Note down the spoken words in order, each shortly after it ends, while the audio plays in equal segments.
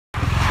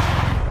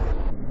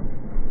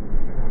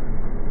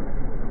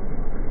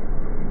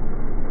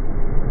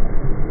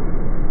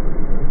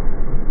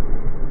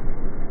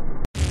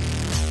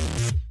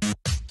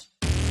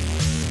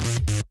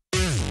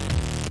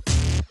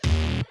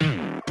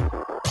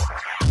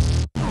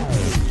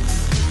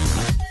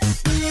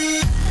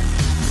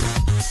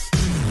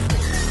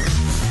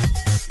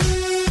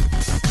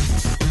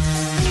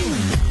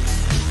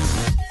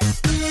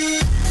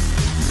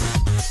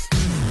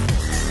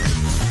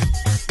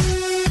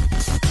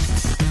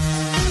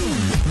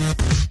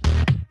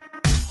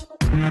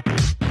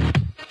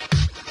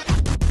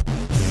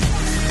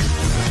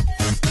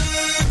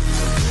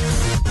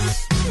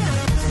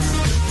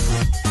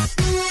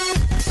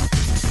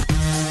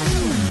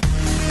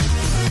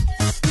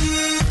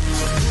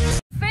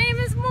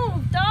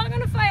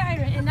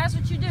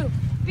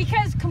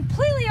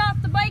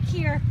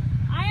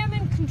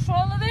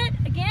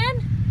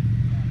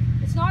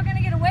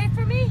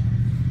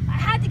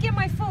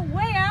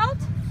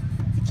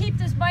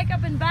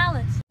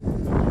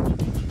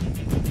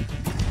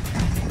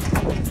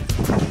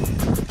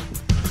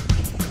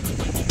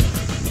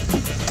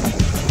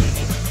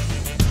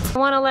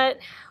want to let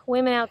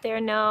women out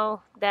there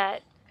know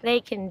that they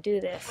can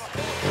do this.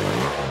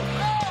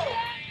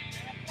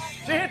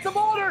 She hits the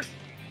boulder.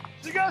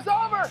 She goes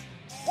over.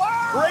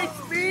 Wow. Great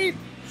speed.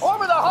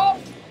 Over the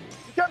hump.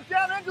 She comes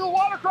down into the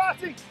water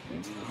crossing.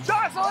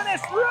 Jocelyn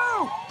is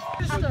through.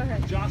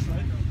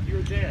 Jocelyn,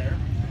 you're there.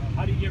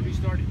 How do you get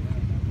restarted?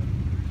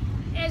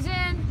 As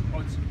in?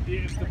 Oh,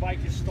 if the bike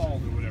is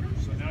stalled or whatever.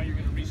 So now you're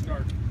going to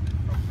restart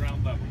from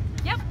ground level.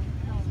 Yep.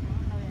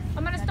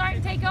 I'm going to start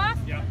and take off.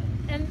 Yep.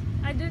 And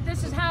I do.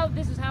 This is how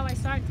I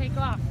start and take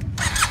off.